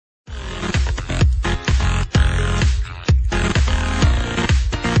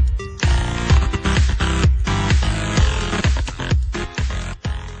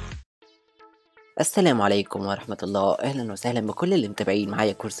السلام عليكم ورحمة الله. أهلا وسهلا بكل اللي متابعين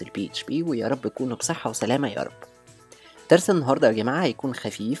معايا كورس البي اتش بي، ويا رب تكونوا بصحة وسلامة يا رب. درس النهاردة يا جماعة هيكون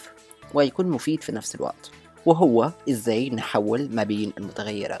خفيف وهيكون مفيد في نفس الوقت، وهو إزاي نحول ما بين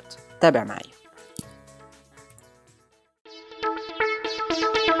المتغيرات. تابع معايا.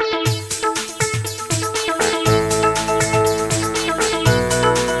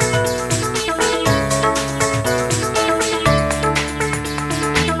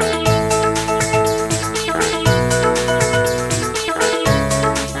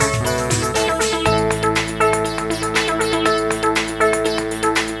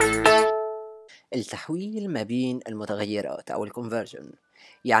 التحويل ما بين المتغيرات أو الكونفرجن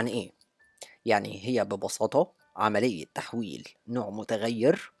يعني إيه؟ يعني هي ببساطة عملية تحويل نوع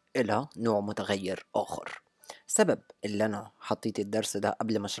متغير إلى نوع متغير آخر. سبب اللي أنا حطيت الدرس ده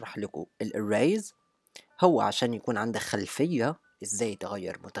قبل ما أشرح لكم الأريز هو عشان يكون عندك خلفية إزاي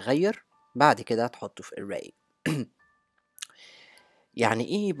تغير متغير بعد كده تحطه في array. يعني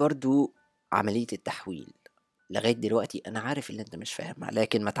إيه برضو عملية التحويل؟ لغاية دلوقتي أنا عارف اللي أنت مش فاهمها،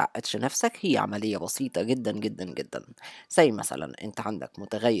 لكن ما تعقدش نفسك، هي عملية بسيطة جدا جدا جدا. زي مثلا أنت عندك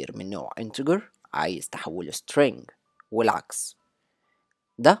متغير من نوع integer عايز تحوله string والعكس.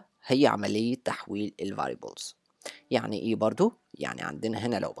 ده هي عملية تحويل ال variables. يعني إيه برضو؟ يعني عندنا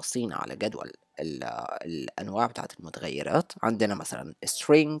هنا لو بصينا على جدول الأنواع بتاعت المتغيرات، عندنا مثلا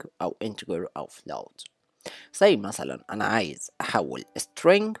string أو integer أو float. زي مثلا أنا عايز أحول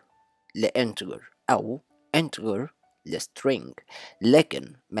string لinteger أو integer لstring،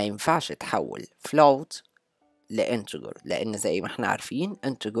 لكن ما ينفعش تحول float لinteger، لأن زي ما احنا عارفين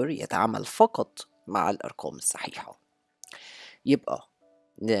integer يتعامل فقط مع الأرقام الصحيحة. يبقى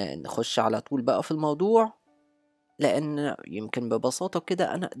نخش على طول بقى في الموضوع، لأن يمكن ببساطة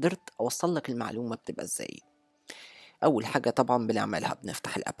كده أنا قدرت أوصل لك المعلومة بتبقى إزاي. أول حاجة طبعا بنعملها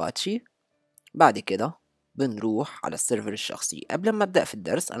بنفتح الأباتشي، بعد كده بنروح على السيرفر الشخصي. قبل ما أبدأ في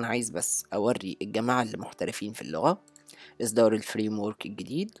الدرس أنا عايز بس أوري الجماعة اللي محترفين في اللغة إصدار الفريم ورك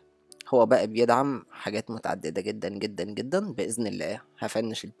الجديد. هو بقى بيدعم حاجات متعددة جدا جدا جدا. بإذن الله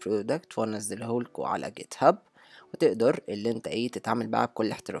هفنش البرودكت وانزله لكم على جيت هاب، وتقدر اللي انت تتعامل بقى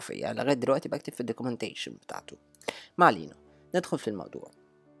بكل احترافية. لغاية دلوقتي بكتب في الدوكيومنتيشن بتاعته. ما علينا، ندخل في الموضوع.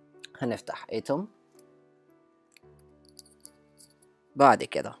 هنفتح ايتم، بعد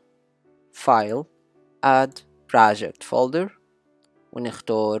كده فايل add project folder،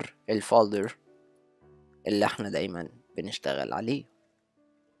 ونختار الفولدر اللي احنا دايما بنشتغل عليه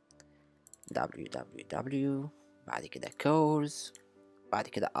www، بعد كده course، بعد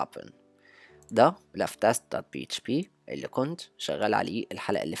كده open. ده ملف test.php اللي كنت شغال عليه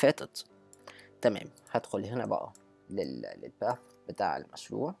الحلقة اللي فاتت. تمام، هدخل هنا بقى للباث بتاع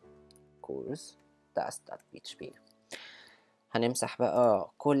المشروع course test.php. هنمسح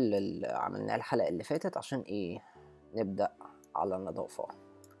بقى كل اللي عملناه الحلقة اللي فاتت عشان نبدأ على النظافة.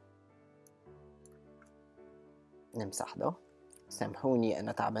 نمسح ده، سامحوني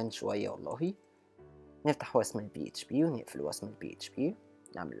أنا تعبان شوية والله. نفتح واسم البي اتش بي ونقفل واسم البي اتش بي،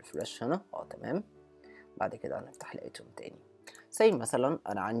 نعمل ريفرش هنا. تمام. بعد كده هنفتح الايتم تاني. زي مثلا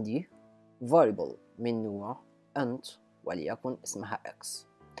أنا عندي variable من نوع int وليكن اسمها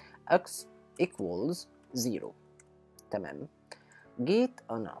x equals 0. تمام. جيت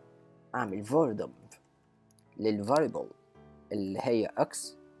أنا أعمل var dump للفاريبل اللي هي x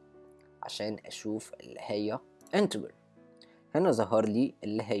عشان أشوف اللي هي integer. هنا ظهر لي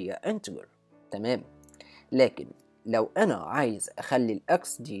اللي هي integer. تمام. لكن لو أنا عايز أخلي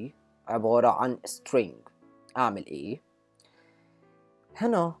الأكس دي عبارة عن string أعمل إيه؟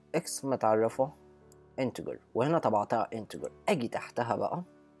 هنا x متعرفة integer وهنا طبعتها integer. أجي تحتها بقى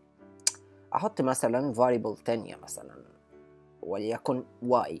أحط مثلا variable تانية مثلا وليكن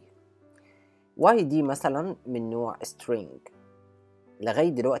y دي مثلا من نوع string. لغاية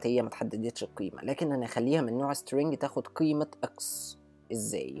دلوقتي هي متحددتش القيمة، لكن أنا أخليها من نوع string تاخد قيمة x.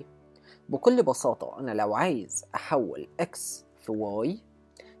 إزاي؟ بكل بساطة أنا لو عايز أحول x في y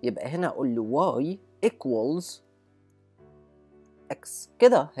يبقى هنا أقول له y equals x.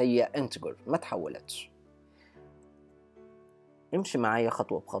 كده هي integer ما تحولتش. امشي معايا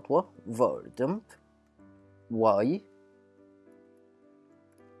خطوة بخطوة. var dump y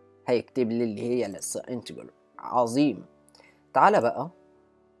هيكتب لي اللي هي لسه integer. عظيم. تعالى بقى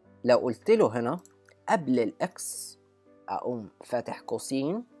لو قلت له هنا قبل الإكس أقوم فاتح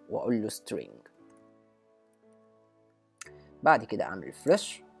قوسين وأقول له string، بعد كده أعمل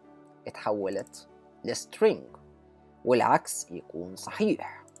refresh اتحولت لstring، والعكس يكون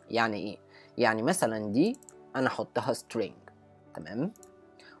صحيح. يعني إيه؟ يعني مثلا دي أنا أحطها string، تمام،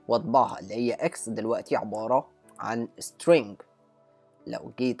 وأطبعها اللي هي x دلوقتي عبارة عن string.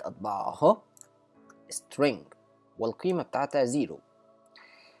 لو جيت أطبعها string والقيمة بتاعتها 0.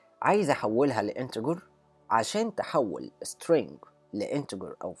 عايز احولها لانتجر. عشان تحول string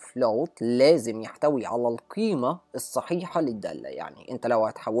لانتجر او float لازم يحتوي على القيمة الصحيحة للدالة. يعني انت لو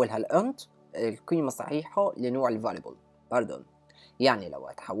هتحولها لانت القيمة الصحيحة لنوع الفاريبل يعني لو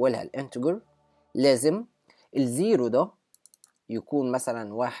هتحولها لانتجر لازم الزيرو ده يكون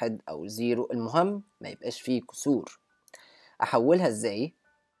مثلا 1 أو 0، المهم ما يبقاش فيه كسور. أحولها إزاي؟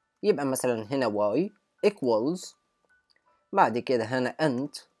 يبقى مثلا هنا y equals، بعد كده هنا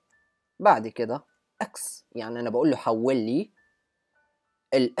int، بعد كده x. يعني أنا بقول له حول لي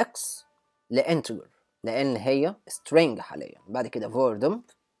الx لانتجر لأن هي string حاليا. بعد كده for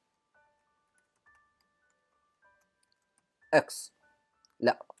x،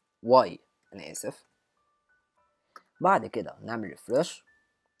 لا y، أنا آسف. بعد كده نعمل ريفرش،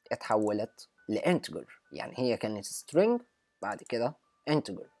 اتحولت لانتجر. يعني هي كانت string بعد كده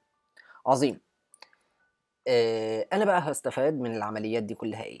انتجر. عظيم. انا بقى هستفاد من العمليات دي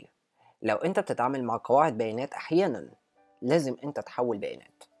كلها ايه؟ لو انت بتتعامل مع قواعد بيانات احيانا لازم انت تحول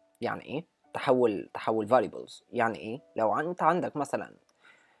بيانات. يعني ايه تحول variables؟ يعني ايه لو انت عندك مثلا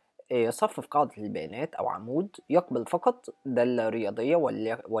صف في قاعدة البيانات او عمود يقبل فقط دالة رياضية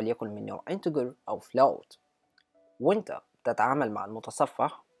وليكن من نوع integer او float، وانت بتتعامل مع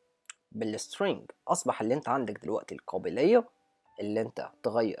المتصفح بالسترينج، اصبح اللي انت عندك دلوقتي القابلية اللي انت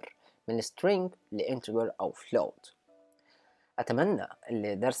تغير من string لانتجر او float. اتمنى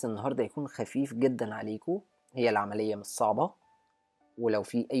ان درس النهارده يكون خفيف جدا عليكم. هي العملية مش صعبة، ولو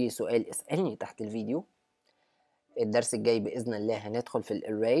في اي سؤال اسألني تحت الفيديو. الدرس الجاي بإذن الله هندخل في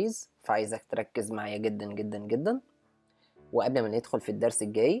الاريز، فعايزك تركز معايا جدا جدا جدا. وقبل ما ندخل في الدرس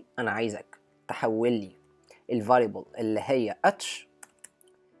الجاي انا عايزك تحول لي الفاريبل اللي هي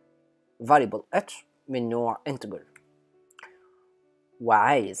variable h من نوع integer،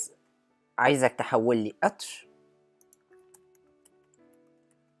 وعايزك تحول لي h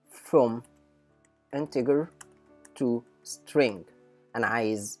from integer to string. انا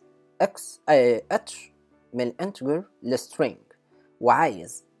عايز h من integer لstring،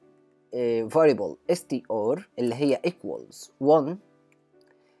 وعايز variable str اللي هي equals 1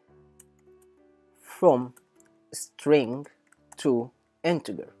 from string to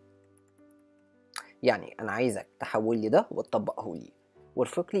integer. يعني انا عايزك تحول لي ده وتطبقه لي،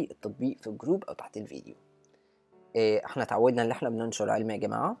 وارفق لي التطبيق في الجروب او تحت الفيديو. احنا اتعودنا ان احنا بننشر علم يا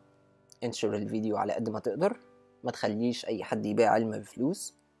جماعة. انشر الفيديو على قد ما تقدر، ما تخليش اي حد يبيع علم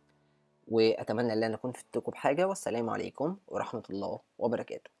بفلوس. واتمنى ان انا اكون فدتكم بحاجة، والسلام عليكم ورحمة الله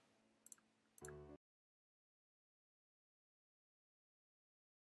وبركاته.